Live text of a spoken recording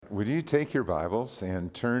would you take your Bibles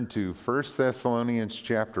and turn to 1 Thessalonians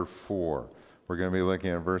chapter 4. We're going to be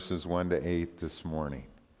looking at verses 1 to 8 this morning.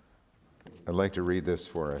 I'd like to read this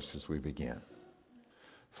for us as we begin.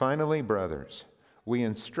 Finally, brothers, we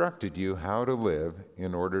instructed you how to live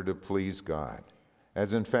in order to please God,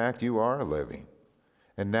 as in fact you are living.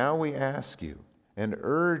 And now we ask you and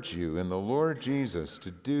urge you in the Lord Jesus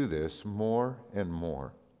to do this more and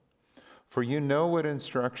more. For you know what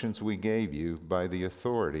instructions we gave you by the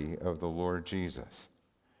authority of the Lord Jesus.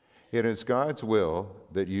 It is God's will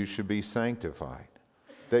that you should be sanctified,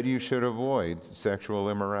 that you should avoid sexual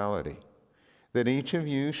immorality, that each of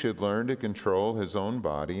you should learn to control his own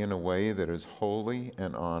body in a way that is holy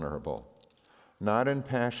and honorable, not in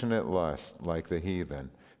passionate lust like the heathen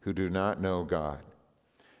who do not know God,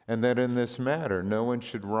 and that in this matter no one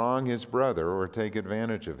should wrong his brother or take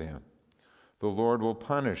advantage of him. The Lord will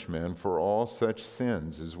punish men for all such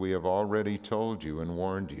sins, as we have already told you and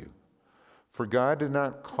warned you. For God did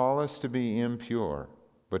not call us to be impure,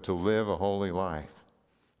 but to live a holy life.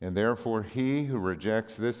 And therefore he who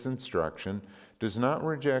rejects this instruction does not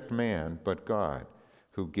reject man, but God,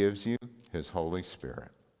 who gives you his Holy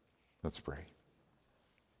Spirit. Let's pray.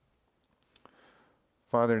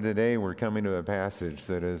 Father, today we're coming to a passage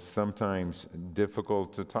that is sometimes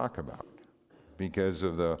difficult to talk about because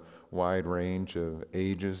of the wide range of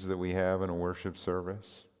ages that we have in a worship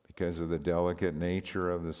service, because of the delicate nature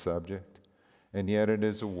of the subject, and yet it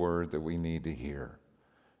is a word that we need to hear.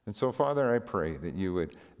 And so, Father, I pray that you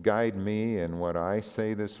would guide me in what I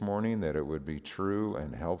say this morning, that it would be true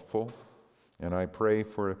and helpful. And I pray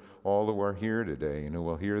for all who are here today and who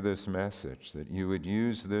will hear this message, that you would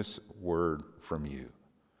use this word from you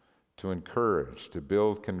to encourage, to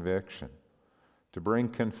build conviction, to bring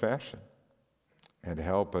confession, and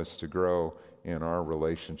help us to grow in our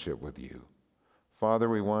relationship with you. Father,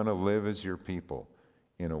 we want to live as your people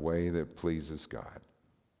in a way that pleases God.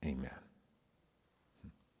 Amen.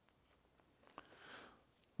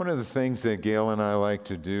 One of the things that Gail and I like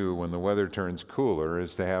to do when the weather turns cooler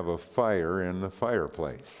is to have a fire in the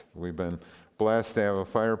fireplace. We've been blessed to have a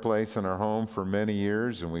fireplace in our home for many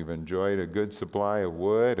years, and we've enjoyed a good supply of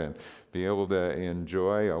wood and be able to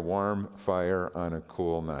enjoy a warm fire on a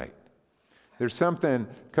cool night. There's something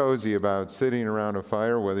cozy about sitting around a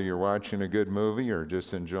fire, whether you're watching a good movie or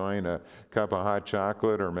just enjoying a cup of hot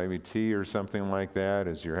chocolate or maybe tea or something like that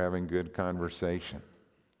as you're having good conversation.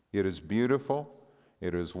 It is beautiful,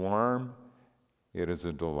 it is warm, it is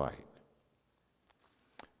a delight.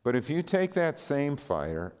 But if you take that same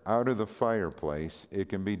fire out of the fireplace, it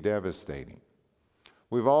can be devastating.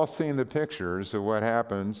 We've all seen the pictures of what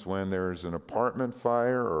happens when there's an apartment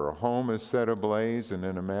fire or a home is set ablaze, and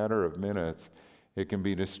in a matter of minutes, it can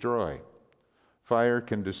be destroyed. Fire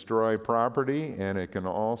can destroy property, and it can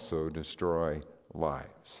also destroy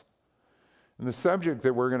lives. And the subject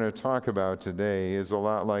that we're going to talk about today is a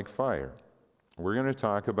lot like fire. We're going to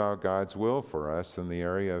talk about God's will for us in the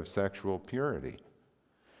area of sexual purity.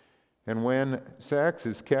 And when sex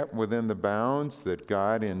is kept within the bounds that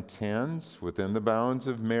God intends, within the bounds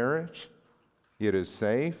of marriage, it is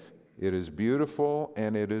safe, it is beautiful,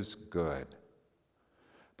 and it is good.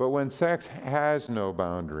 But when sex has no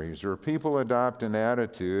boundaries, or people adopt an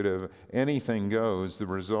attitude of anything goes, the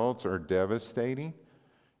results are devastating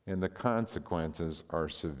and the consequences are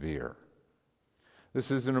severe. This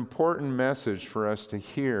is an important message for us to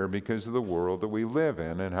hear because of the world that we live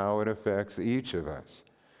in and how it affects each of us.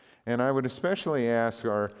 And I would especially ask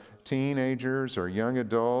our teenagers or young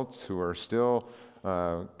adults who are still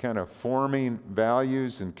kind of forming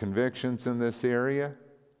values and convictions in this area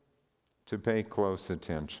to pay close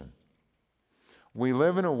attention. We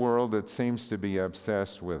live in a world that seems to be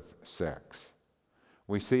obsessed with sex.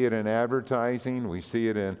 We see it in advertising, we see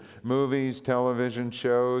it in movies, television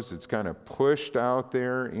shows. It's kind of pushed out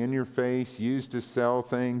there in your face, used to sell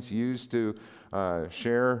things, used to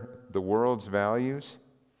share the world's values.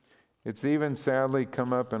 It's even sadly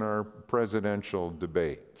come up in our presidential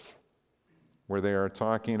debates, where they are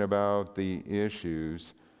talking about the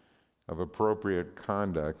issues of appropriate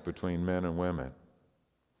conduct between men and women.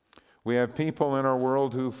 We have people in our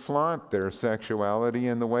world who flaunt their sexuality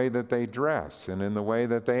in the way that they dress and in the way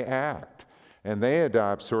that they act. And they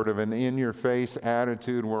adopt sort of an in-your-face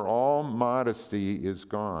attitude where all modesty is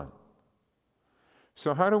gone.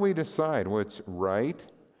 So how do we decide what's right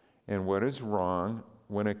and what is wrong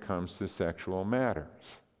when it comes to sexual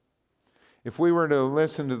matters? If we were to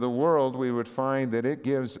listen to the world, we would find that it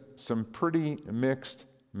gives some pretty mixed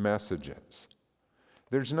messages.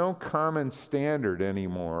 There's no common standard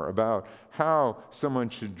anymore about how someone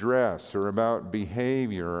should dress or about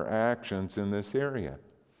behavior or actions in this area.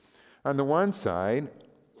 On the one side,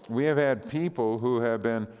 We have had people who have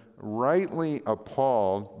been rightly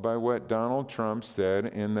appalled by what Donald Trump said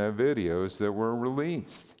in the videos that were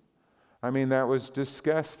released. I mean, that was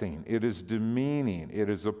disgusting. It is demeaning. It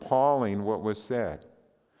is appalling what was said.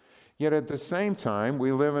 Yet at the same time,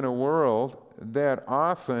 we live in a world that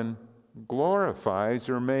often glorifies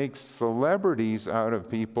or makes celebrities out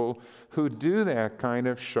of people who do that kind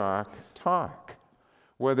of shock talk.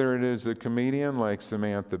 Whether it is a comedian like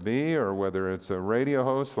Samantha Bee, or whether it's a radio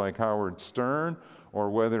host like Howard Stern,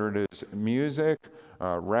 or whether it is music,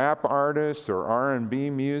 rap artists or R&B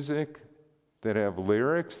music that have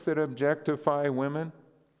lyrics that objectify women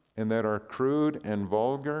and that are crude and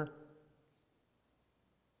vulgar.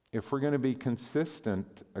 If we're going to be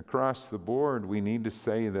consistent across the board, we need to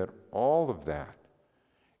say that all of that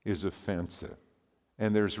is offensive.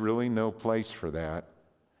 And there's really no place for that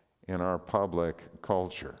in our public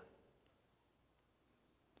culture.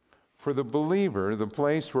 For the believer, the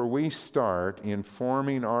place where we start in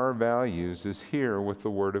forming our values is here with the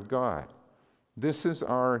Word of God. This is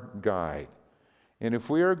our guide. And if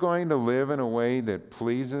we are going to live in a way that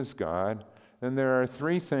pleases God, then there are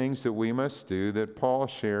three things that we must do that Paul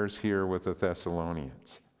shares here with the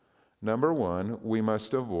Thessalonians. Number one, we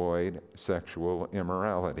must avoid sexual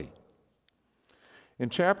immorality. In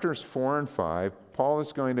chapters 4 and 5, Paul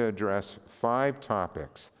is going to address 5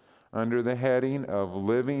 topics under the heading of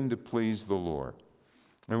living to please the Lord.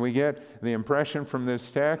 And we get the impression from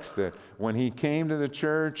this text that when he came to the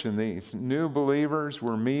church and these new believers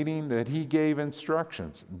were meeting, that he gave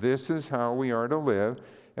instructions. This is how we are to live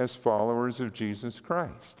as followers of Jesus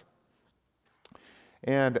Christ.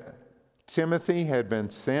 And Timothy had been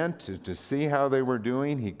sent to see how they were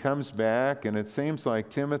doing. He comes back, and it seems like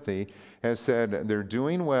Timothy has said they're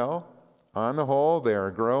doing well. On the whole, they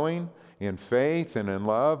are growing in faith and in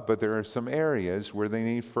love, but there are some areas where they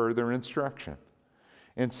need further instruction.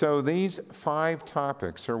 And so these 5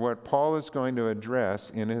 topics are what Paul is going to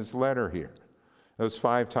address in his letter here. Those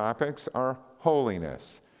 5 topics are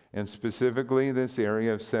holiness, and specifically this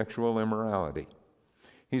area of sexual immorality.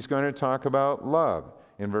 He's going to talk about love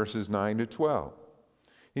in verses 9 to 12.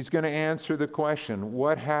 He's going to answer the question,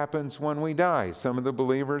 what happens when we die? Some of the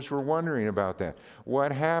believers were wondering about that.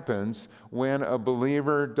 What happens when a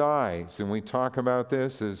believer dies? And we talk about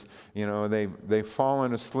this as, they've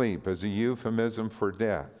fallen asleep as a euphemism for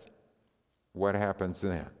death. What happens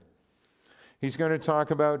then? He's going to talk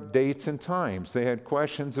about dates and times. They had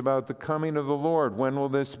questions about the coming of the Lord. When will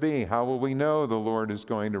this be? How will we know the Lord is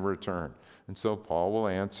going to return? And so Paul will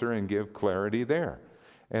answer and give clarity there.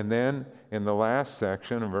 And then in the last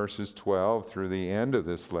section, in verses 12 through the end of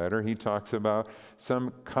this letter, he talks about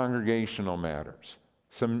some congregational matters,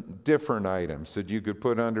 some different items that you could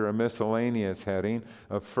put under a miscellaneous heading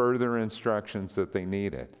of further instructions that they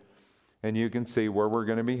needed. And you can see where we're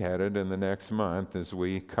going to be headed in the next month as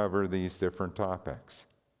we cover these different topics.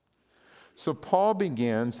 So Paul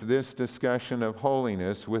begins this discussion of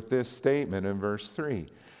holiness with this statement in verse 3.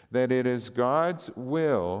 That it is God's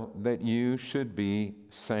will that you should be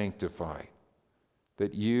sanctified,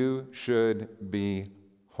 that you should be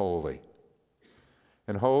holy.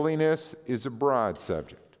 And holiness is a broad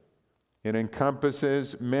subject. It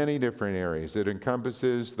encompasses many different areas. It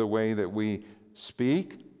encompasses the way that we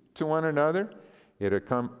speak to one another. It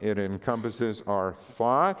encompasses our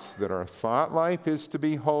thoughts, that our thought life is to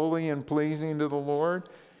be holy and pleasing to the Lord.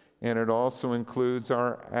 And it also includes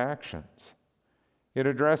our actions. It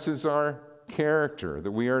addresses our character,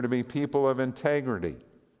 that we are to be people of integrity,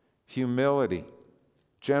 humility,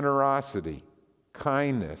 generosity,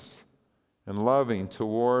 kindness, and loving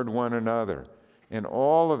toward one another. And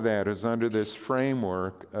all of that is under this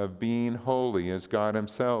framework of being holy as God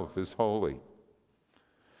Himself is holy.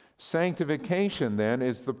 Sanctification, then,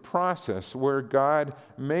 is the process where God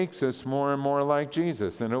makes us more and more like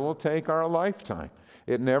Jesus, and it will take our lifetime.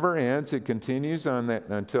 It never ends. It continues on that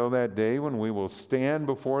until that day when we will stand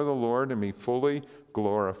before the Lord and be fully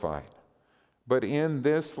glorified. But in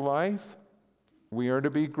this life, we are to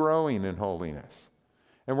be growing in holiness.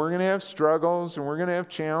 And we're going to have struggles, and we're going to have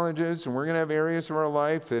challenges, and we're going to have areas of our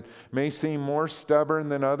life that may seem more stubborn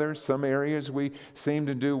than others. Some areas we seem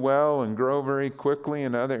to do well and grow very quickly,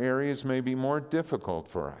 and other areas may be more difficult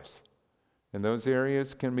for us. And those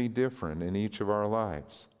areas can be different in each of our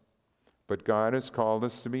lives. But God has called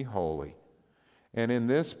us to be holy. And in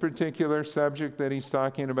this particular subject that he's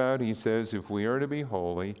talking about, he says if we are to be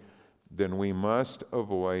holy, then we must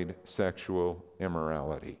avoid sexual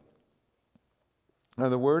immorality. Now,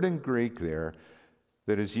 the word in Greek there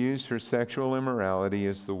that is used for sexual immorality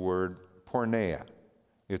is the word porneia.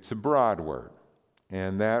 It's a broad word.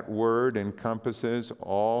 And that word encompasses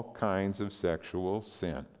all kinds of sexual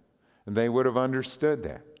sin. And they would have understood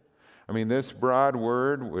that. I mean, this broad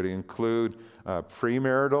word would include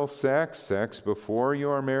premarital sex, sex before you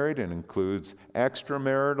are married. It includes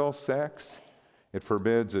extramarital sex. It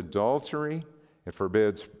forbids adultery. It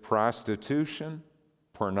forbids prostitution,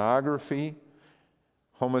 pornography,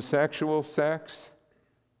 homosexual sex,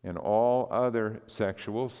 and all other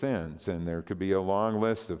sexual sins. And there could be a long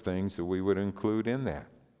list of things that we would include in that.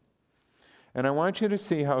 And I want you to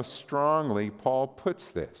see how strongly Paul puts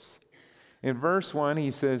this. In verse 1, he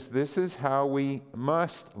says, this is how we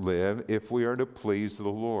must live if we are to please the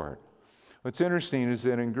Lord. What's interesting is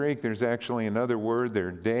that in Greek, there's actually another word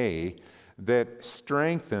there, dei, that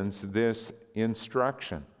strengthens this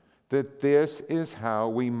instruction, that this is how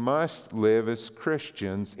we must live as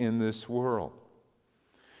Christians in this world.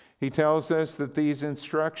 He tells us that these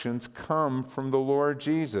instructions come from the Lord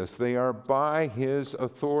Jesus. They are by his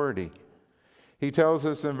authority. He tells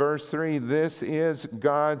us in verse 3, this is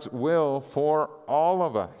God's will for all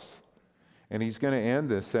of us. And he's going to end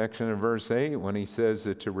this section in verse 8 when he says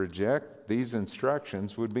that to reject these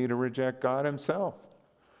instructions would be to reject God himself.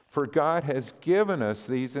 For God has given us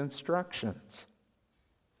these instructions.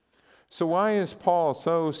 So why is Paul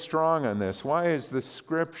so strong on this? Why is the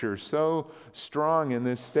Scripture so strong in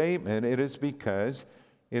this statement? It is because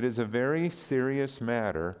it is a very serious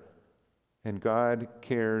matter, and God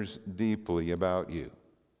cares deeply about you.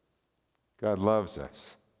 God loves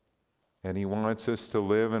us, and he wants us to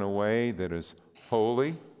live in a way that is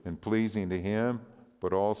holy and pleasing to him,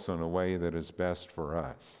 but also in a way that is best for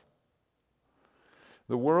us.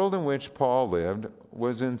 The world in which Paul lived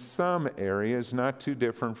was in some areas not too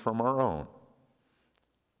different from our own.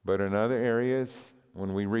 But in other areas,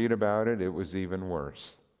 when we read about it, it was even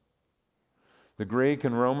worse. The Greek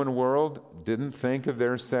and Roman world didn't think of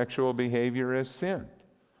their sexual behavior as sin.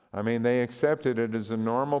 I mean, they accepted it as a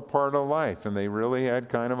normal part of life, and they really had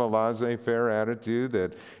kind of a laissez-faire attitude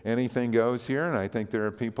that anything goes here, and I think there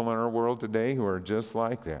are people in our world today who are just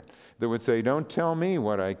like that. That would say, don't tell me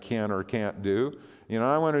what I can or can't do. You know,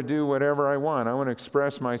 I want to do whatever I want. I want to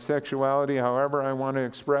express my sexuality however I want to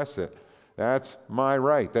express it. That's my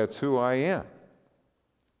right. That's who I am.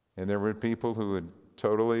 And there were people who would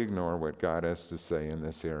totally ignore what God has to say in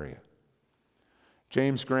this area.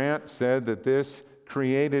 James Grant said that this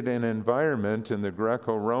created an environment in the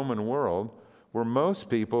Greco-Roman world where most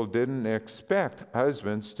people didn't expect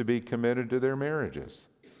husbands to be committed to their marriages.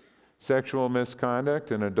 Sexual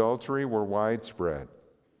misconduct and adultery were widespread.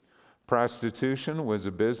 Prostitution was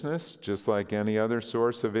a business just like any other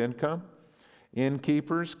source of income.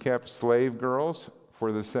 Innkeepers kept slave girls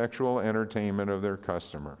for the sexual entertainment of their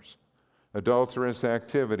customers. Adulterous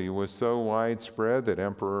activity was so widespread that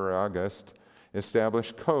Emperor August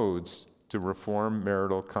established codes to reform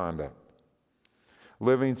marital conduct.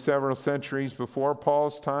 Living several centuries before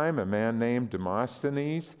Paul's time, a man named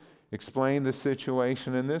Demosthenes explained the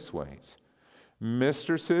situation in this way.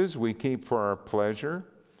 Mistresses we keep for our pleasure,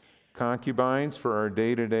 concubines for our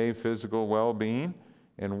day-to-day physical well-being,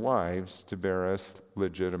 and wives to bear us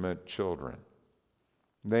legitimate children.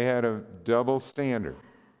 They had a double standard.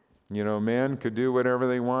 You know, men could do whatever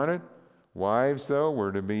they wanted. Wives, though,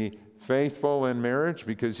 were to be faithful in marriage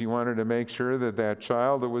because you wanted to make sure that that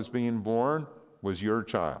child that was being born was your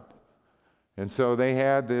child. And so they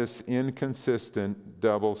had this inconsistent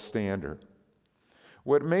double standard.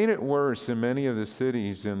 What made it worse in many of the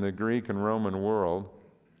cities in the Greek and Roman world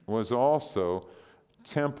was also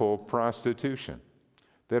temple prostitution.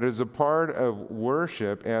 That as a part of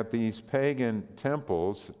worship at these pagan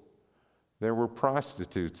temples, there were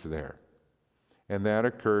prostitutes there. And that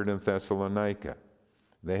occurred in Thessalonica.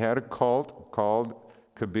 They had a cult called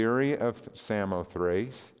Kabiri of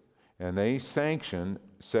Samothrace, and they sanctioned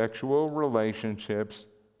sexual relationships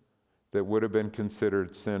that would have been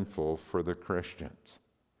considered sinful for the Christians.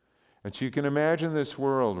 And so you can imagine this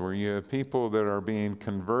world where you have people that are being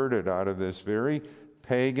converted out of this very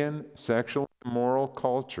pagan, sexually immoral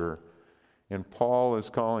culture, and Paul is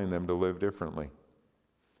calling them to live differently.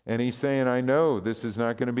 And he's saying, I know this is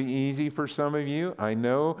not going to be easy for some of you. I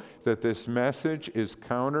know that this message is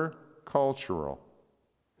countercultural.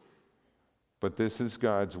 But this is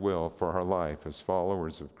God's will for our life as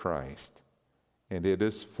followers of Christ. And it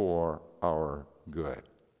is for our good.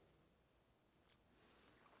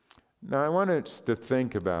 Now, I want us to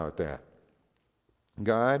think about that.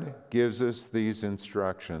 God gives us these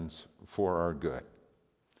instructions for our good.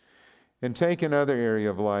 And take another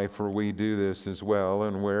area of life where we do this as well,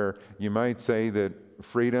 and where you might say that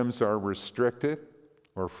freedoms are restricted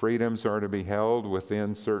or freedoms are to be held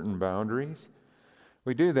within certain boundaries.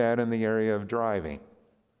 We do that in the area of driving.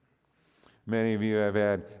 Many of you have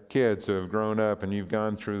had kids who have grown up, and you've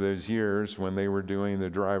gone through those years when they were doing the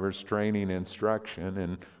driver's training instruction,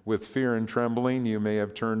 and with fear and trembling, you may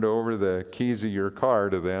have turned over the keys of your car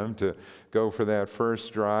to them to go for that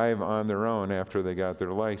first drive on their own after they got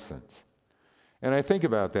their license. And I think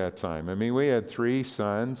about that time. I mean, we had 3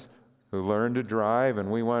 sons who learned to drive,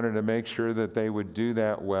 and we wanted to make sure that they would do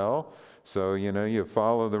that well. So, you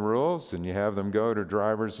follow the rules and you have them go to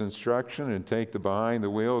driver's instruction and take the behind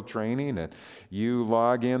the wheel training, and you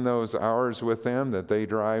log in those hours with them that they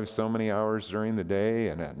drive so many hours during the day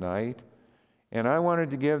and at night. And I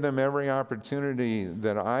wanted to give them every opportunity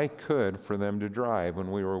that I could for them to drive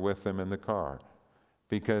when we were with them in the car,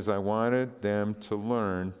 because I wanted them to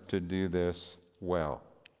learn to do this well.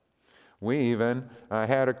 We even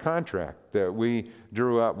had a contract that we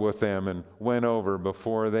drew up with them and went over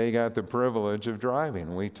before they got the privilege of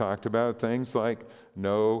driving. We talked about things like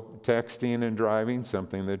no texting and driving,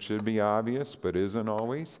 something that should be obvious but isn't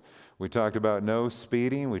always. We talked about no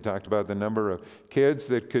speeding. We talked about the number of kids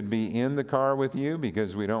that could be in the car with you,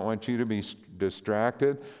 because we don't want you to be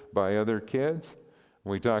distracted by other kids.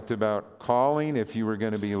 We talked about calling if you were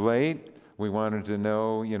going to be late. We wanted to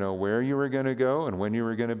know, where you were going to go and when you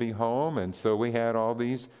were going to be home. And so we had all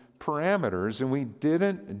these parameters, and we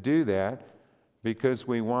didn't do that because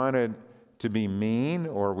we wanted to be mean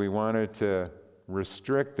or we wanted to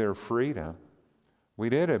restrict their freedom. We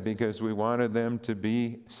did it because we wanted them to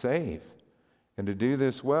be safe and to do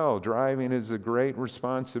this well. Driving is a great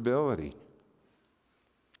responsibility.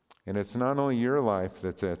 And it's not only your life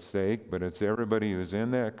that's at stake, but it's everybody who's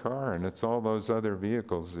in that car, and it's all those other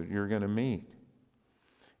vehicles that you're going to meet.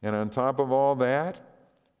 And on top of all that,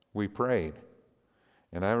 we prayed.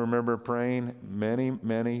 And I remember praying many,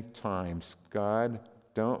 many times, God,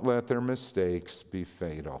 don't let their mistakes be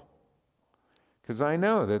fatal. Because I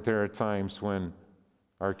know that there are times when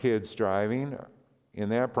our kids driving, in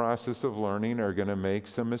that process of learning, are going to make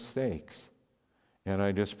some mistakes. And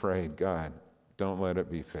I just prayed, God, don't let it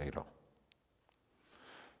be fatal.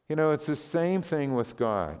 It's the same thing with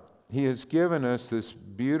God. He has given us this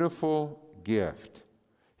beautiful gift.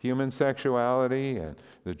 Human sexuality and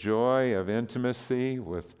the joy of intimacy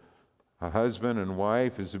with a husband and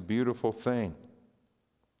wife is a beautiful thing.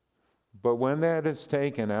 But when that is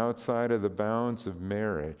taken outside of the bounds of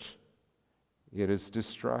marriage, it is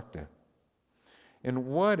destructive. And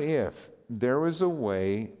what if there was a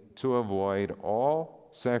way to avoid all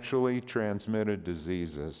sexually transmitted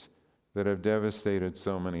diseases that have devastated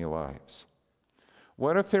so many lives?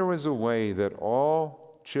 What if there was a way that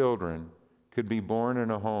all children could be born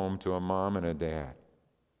in a home to a mom and a dad?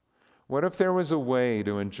 What if there was a way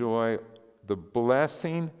to enjoy the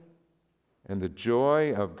blessing and the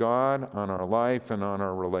joy of God on our life and on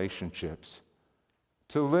our relationships?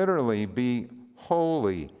 To literally be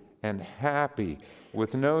holy and happy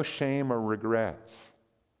with no shame or regrets.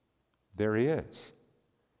 There is,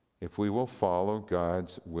 if we will follow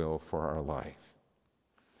God's will for our life.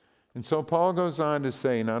 And so Paul goes on to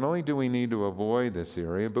say, not only do we need to avoid this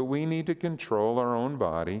area, but we need to control our own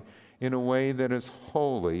body in a way that is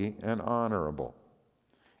holy and honorable.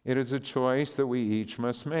 It is a choice that we each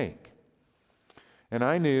must make. And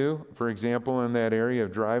I knew, for example, in that area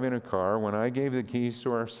of driving a car, when I gave the keys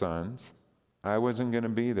to our sons, I wasn't going to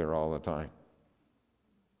be there all the time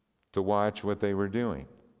to watch what they were doing.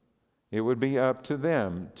 It would be up to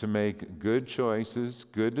them to make good choices,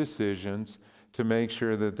 good decisions, to make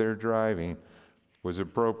sure that their driving was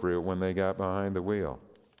appropriate when they got behind the wheel.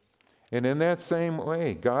 And in that same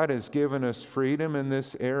way, God has given us freedom in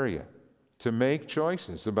this area to make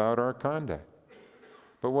choices about our conduct.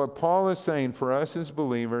 But what Paul is saying for us as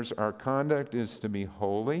believers, our conduct is to be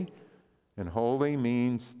holy, and holy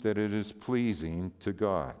means that it is pleasing to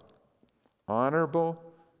God. Honorable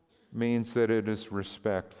means that it is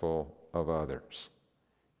respectful of others.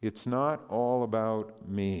 It's not all about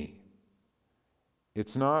me.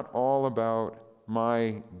 It's not all about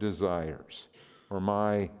my desires or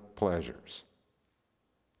my pleasures.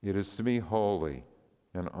 It is to be holy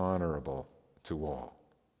and honorable to all.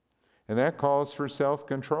 And that calls for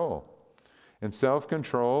self-control. And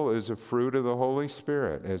self-control is a fruit of the Holy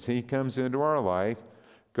Spirit. As He comes into our life,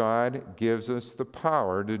 God gives us the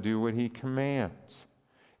power to do what He commands.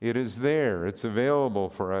 It is there. It's available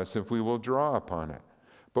for us if we will draw upon it.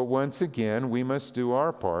 But once again, we must do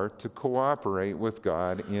our part to cooperate with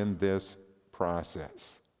God in this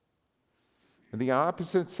process. And the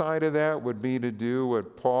opposite side of that would be to do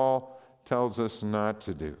what Paul tells us not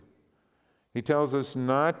to do. He tells us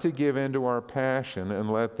not to give in to our passion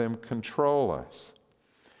and let them control us.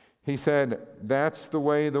 He said that's the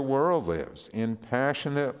way the world lives, in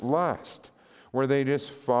passionate lust, where they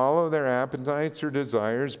just follow their appetites or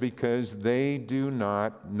desires because they do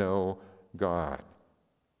not know God.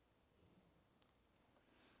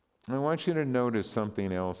 I want you to notice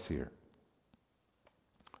something else here.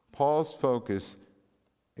 Paul's focus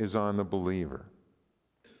is on the believer.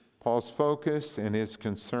 Paul's focus and his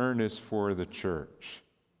concern is for the church.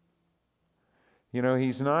 You know,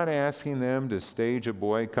 he's not asking them to stage a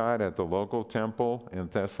boycott at the local temple in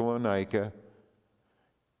Thessalonica.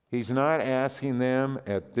 He's not asking them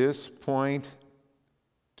at this point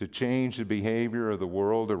to change the behavior of the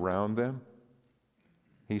world around them.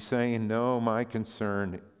 He's saying, no, my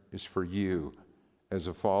concern is for you as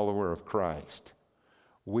a follower of Christ.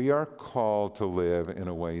 We are called to live in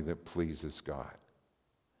a way that pleases God.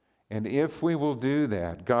 And if we will do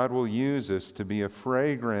that, God will use us to be a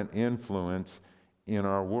fragrant influence in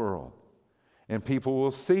our world. And people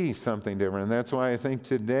will see something different. And that's why I think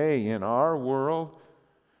today in our world,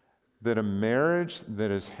 that a marriage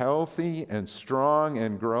that is healthy and strong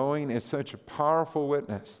and growing is such a powerful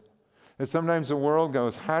witness. And sometimes the world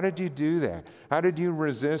goes, how did you do that? How did you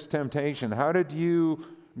resist temptation? How did you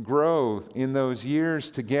grow in those years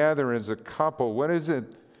together as a couple? What is it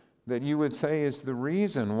that you would say is the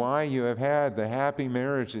reason why you have had the happy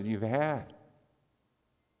marriage that you've had?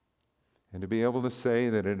 And to be able to say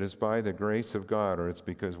that it is by the grace of God or it's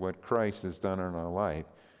because what Christ has done in our life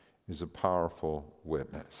is a powerful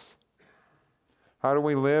witness. How do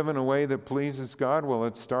we live in a way that pleases God? Well,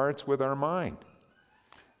 it starts with our mind.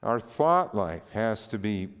 Our thought life has to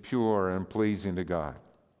be pure and pleasing to God.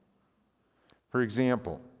 For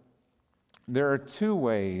example, there are two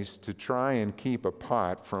ways to try and keep a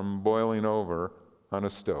pot from boiling over on a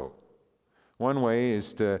stove. One way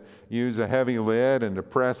is to use a heavy lid and to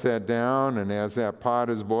press that down, and as that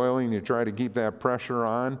pot is boiling, you try to keep that pressure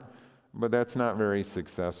on, but that's not very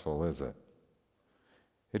successful, is it?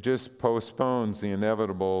 It just postpones the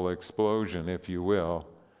inevitable explosion, if you will,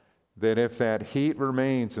 that if that heat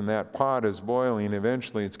remains and that pot is boiling,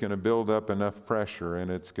 eventually it's going to build up enough pressure and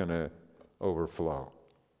it's going to overflow.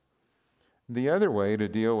 The other way to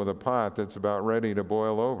deal with a pot that's about ready to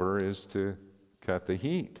boil over is to cut the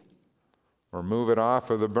heat or move it off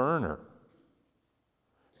of the burner,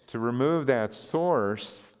 to remove that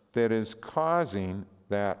source that is causing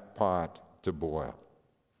that pot to boil.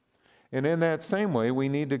 And in that same way, we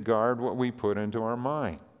need to guard what we put into our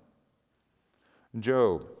mind.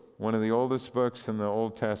 Job, one of the oldest books in the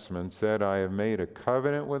Old Testament, said, I have made a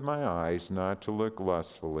covenant with my eyes not to look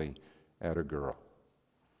lustfully at a girl.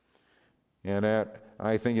 And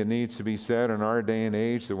I think it needs to be said in our day and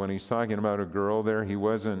age that when he's talking about a girl there, he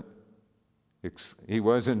wasn't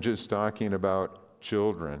just talking about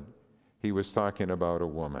children. He was talking about a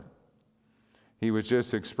woman. He was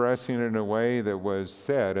just expressing it in a way that was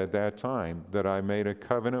said at that time, that I made a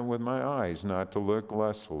covenant with my eyes not to look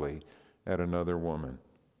lustfully at another woman.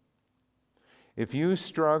 If you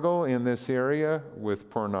struggle in this area with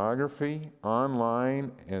pornography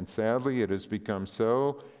online, and sadly it has become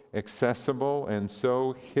so accessible and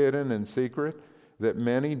so hidden and secret that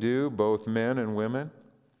many do, both men and women,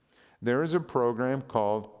 there is a program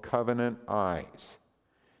called Covenant Eyes.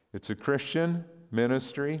 It's a Christian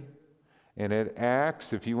ministry, and it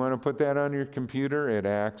acts, if you want to put that on your computer, it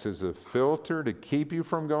acts as a filter to keep you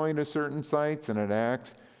from going to certain sites, and it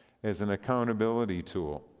acts as an accountability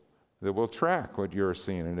tool that will track what you're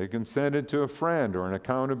seeing. And it can send it to a friend or an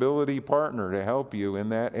accountability partner to help you in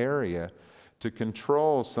that area to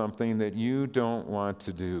control something that you don't want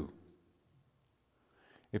to do.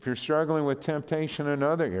 If you're struggling with temptation in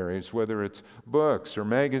other areas, whether it's books or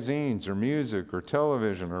magazines or music or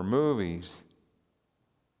television or movies,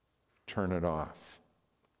 turn it off.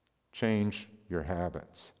 Change your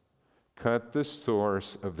habits. Cut the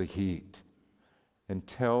source of the heat and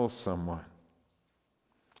tell someone.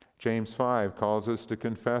 James 5 calls us to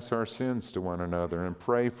confess our sins to one another and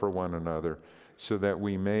pray for one another so that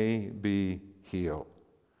we may be healed.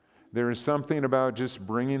 There is something about just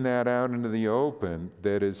bringing that out into the open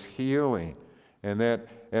that is healing and that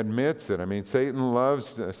admits it. I mean, Satan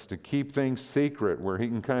loves us to keep things secret where he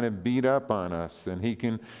can kind of beat up on us and he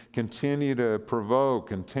can continue to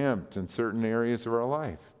provoke and tempt in certain areas of our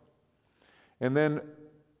life. And then,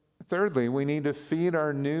 thirdly, we need to feed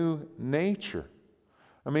our new nature.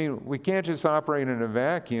 I mean, we can't just operate in a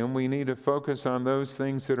vacuum. We need to focus on those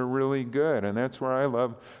things that are really good. And that's where I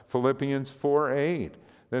love Philippians 4:8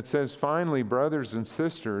 that says, finally, brothers and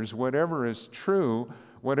sisters, whatever is true,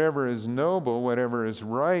 whatever is noble, whatever is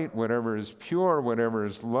right, whatever is pure, whatever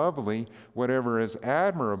is lovely, whatever is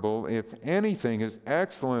admirable, if anything is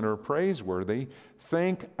excellent or praiseworthy,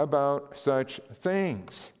 think about such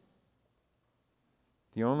things.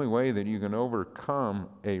 The only way that you can overcome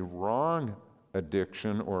a wrong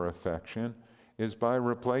addiction or affection is by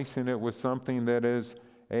replacing it with something that is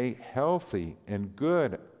a healthy and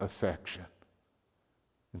good affection.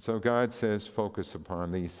 And so God says, focus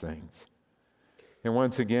upon these things. And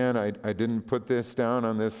once again, I didn't put this down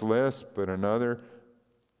on this list, but another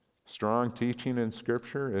strong teaching in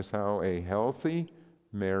Scripture is how a healthy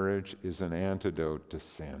marriage is an antidote to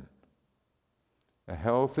sin. A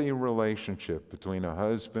healthy relationship between a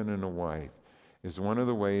husband and a wife is one of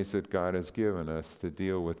the ways that God has given us to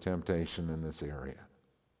deal with temptation in this area.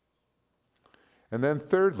 And then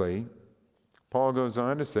thirdly, Paul goes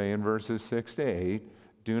on to say in verses 6 to 8,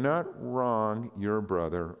 do not wrong your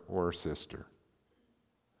brother or sister.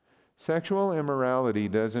 Sexual immorality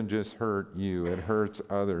doesn't just hurt you, it hurts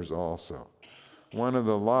others also. One of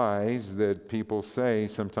the lies that people say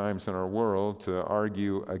sometimes in our world to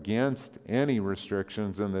argue against any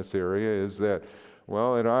restrictions in this area is that,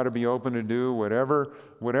 well, it ought to be open to do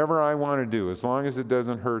whatever I want to do, as long as it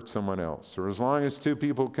doesn't hurt someone else, or as long as two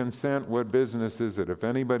people consent, what business is it if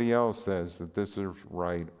anybody else says that this is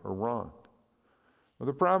right or wrong? Well,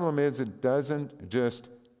 the problem is it doesn't just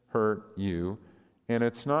hurt you, and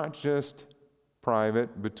it's not just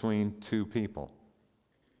private between two people.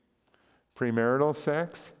 Premarital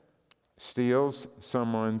sex steals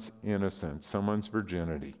someone's innocence, someone's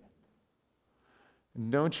virginity.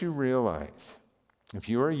 Don't you realize, if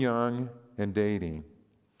you are young and dating,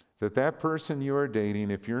 that person you are dating,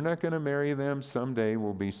 if you're not going to marry them, someday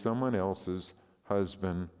will be someone else's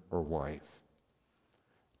husband or wife.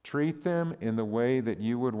 Treat them in the way that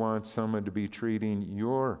you would want someone to be treating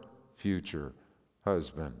your future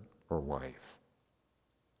husband or wife.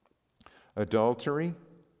 Adultery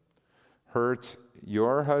hurts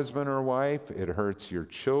your husband or wife, it hurts your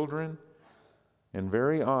children, and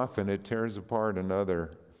very often it tears apart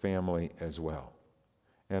another family as well.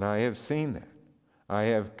 And I have seen that. I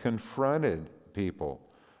have confronted people,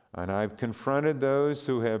 and I've confronted those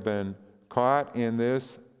who have been caught in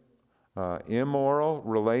this immoral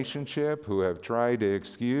relationship, who have tried to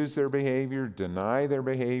excuse their behavior, deny their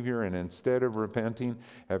behavior, and instead of repenting,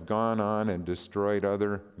 have gone on and destroyed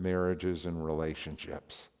other marriages and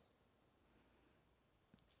relationships.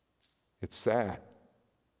 It's sad.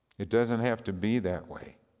 It doesn't have to be that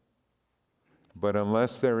way. But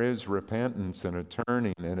unless there is repentance and a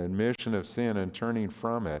turning, an admission of sin and turning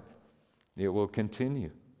from it, it will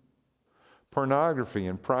continue. Pornography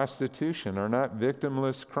and prostitution are not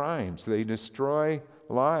victimless crimes. They destroy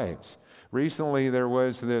lives. Recently, there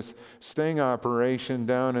was this sting operation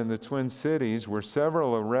down in the Twin Cities where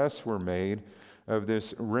several arrests were made of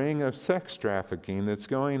this ring of sex trafficking that's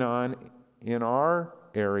going on in our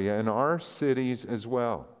area, in our cities as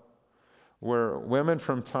well, where women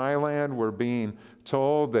from Thailand were being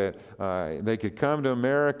told that they could come to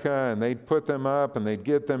America and they'd put them up and they'd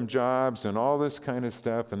get them jobs and all this kind of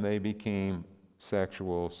stuff, and they became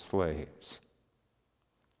sexual slaves.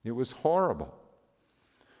 It was horrible.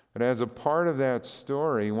 But as a part of that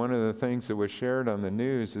story, one of the things that was shared on the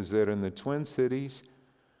news is that in the Twin Cities,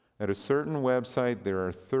 at a certain website, there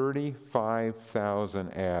are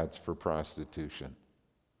 35,000 ads for prostitution.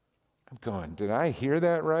 I'm going, did I hear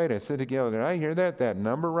that right? I said to Gail, did I hear that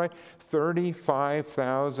number right?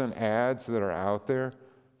 35,000 ads that are out there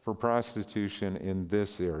for prostitution in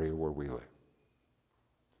this area where we live.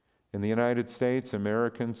 In the United States,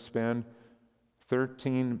 Americans spend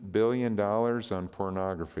 $13 billion on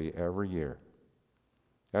pornography every year.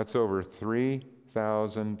 That's over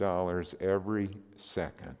 $3,000 every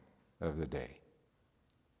second of the day.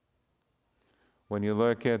 When you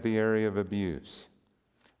look at the area of abuse,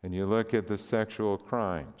 and you look at the sexual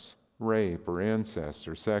crimes, rape or incest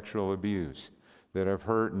or sexual abuse that have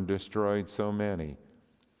hurt and destroyed so many,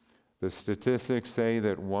 the statistics say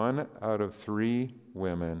that 1 out of 3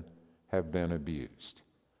 women have been abused.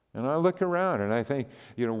 And I look around and I think,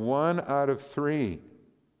 1 out of 3,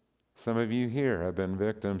 some of you here have been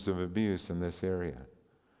victims of abuse in this area.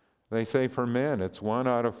 They say for men, it's 1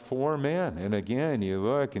 out of 4 men. And again, you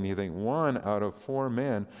look and you think, 1 out of 4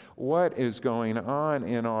 men. What is going on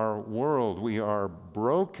in our world? We are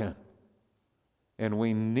broken. And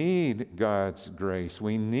we need God's grace.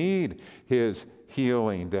 We need His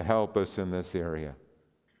healing to help us in this area.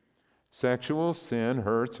 Sexual sin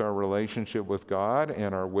hurts our relationship with God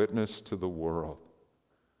and our witness to the world.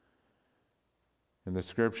 And the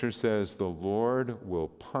Scripture says the Lord will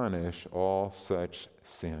punish all such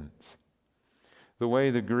sins. The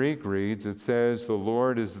way the Greek reads, it says the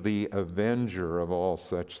Lord is the avenger of all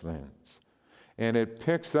such things. And it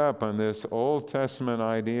picks up on this Old Testament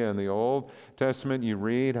idea. In the Old Testament, you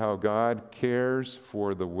read how God cares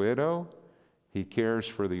for the widow. He cares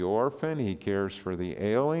for the orphan. He cares for the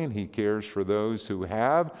alien. He cares for those who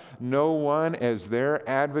have no one as their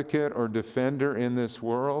advocate or defender in this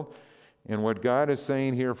world. And what God is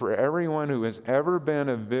saying here, for everyone who has ever been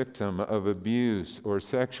a victim of abuse or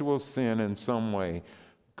sexual sin in some way,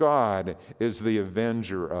 God is the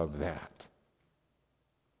avenger of that.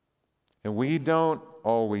 And we don't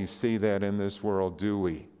always see that in this world, do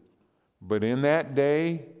we? But in that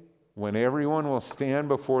day, when everyone will stand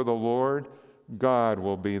before the Lord, God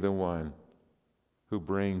will be the one who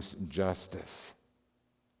brings justice.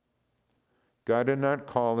 God did not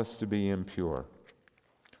call us to be impure,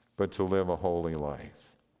 but to live a holy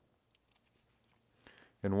life.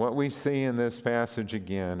 And what we see in this passage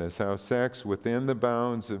again is how sex within the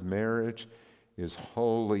bounds of marriage is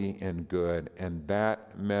holy and good, and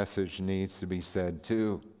that message needs to be said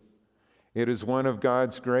too. It is one of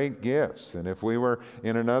God's great gifts, and if we were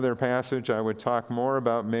in another passage, I would talk more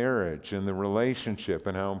about marriage and the relationship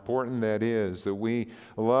and how important that is, that we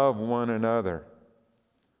love one another.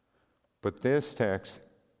 But this text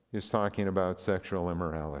is talking about sexual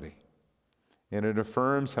immorality, and it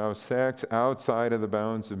affirms how sex outside of the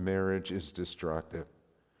bounds of marriage is destructive.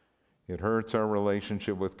 It hurts our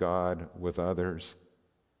relationship with God, with others,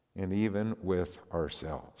 and even with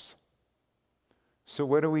ourselves. So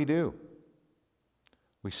what do?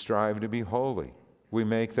 We strive to be holy. We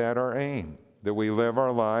make that our aim, that we live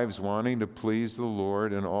our lives wanting to please the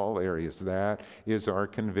Lord in all areas. That is our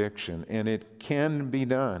conviction, and it can be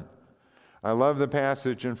done. I love the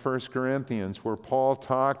passage in 1 Corinthians where Paul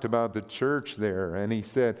talked about the church there, and he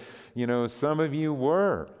said, some of you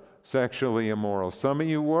were sexually immoral. Some of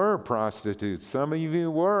you were prostitutes. Some of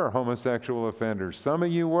you were homosexual offenders. Some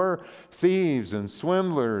of you were thieves and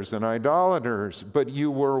swindlers and idolaters, but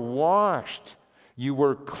you were washed. You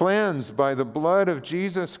were cleansed by the blood of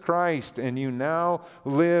Jesus Christ, and you now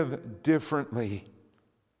live differently.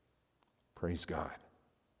 Praise God.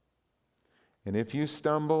 And if you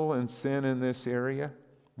stumble and sin in this area,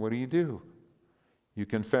 what do? You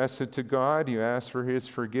confess it to God, you ask for His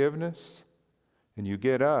forgiveness, and you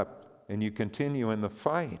get up and you continue in the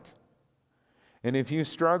fight. And if you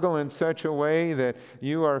struggle in such a way that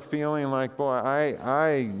you are feeling like, boy,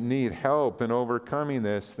 I need help in overcoming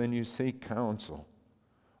this, then you seek counsel.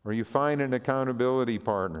 Or you find an accountability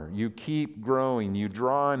partner. You keep growing. You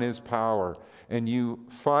draw on His power. And you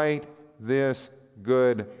fight this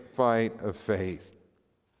good fight of faith.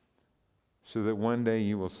 So that one day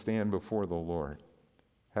you will stand before the Lord,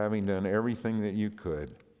 having done everything that you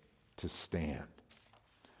could to stand.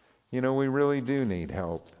 We really do need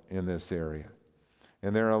help in this area.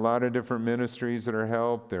 And there are a lot of different ministries that are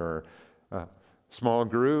helped. There are small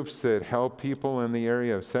groups that help people in the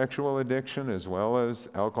area of sexual addiction as well as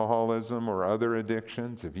alcoholism or other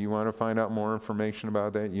addictions. If you want to find out more information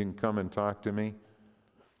about that, you can come and talk to me.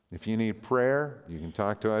 If you need prayer, you can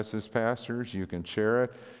talk to us as pastors. You can share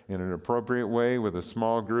it in an appropriate way with a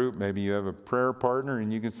small group. Maybe you have a prayer partner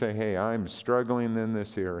and you can say, hey, I'm struggling in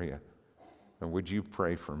this area. And would you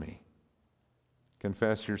pray for me?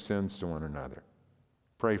 Confess your sins to one another.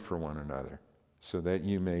 Pray for one another so that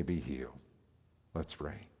you may be healed. Let's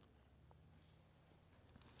pray.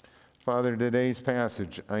 Father, today's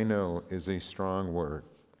passage, I know, is a strong word,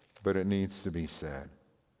 but it needs to be said.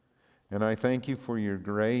 And I thank you for your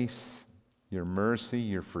grace, your mercy,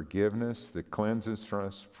 your forgiveness that cleanses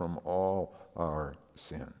us from all our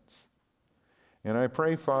sins. And I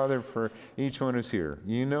pray, Father, for each one who's here.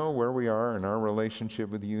 You know where we are in our relationship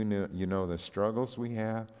with you. You know the struggles we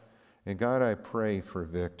have. And God, I pray for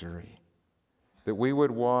victory. That we would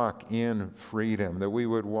walk in freedom. That we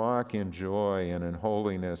would walk in joy and in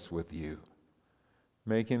holiness with you.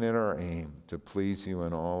 Making it our aim to please you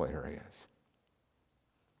in all areas.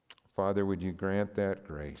 Father, would you grant that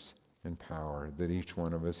grace and power that each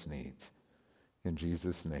one of us needs. In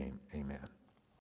Jesus' name, amen.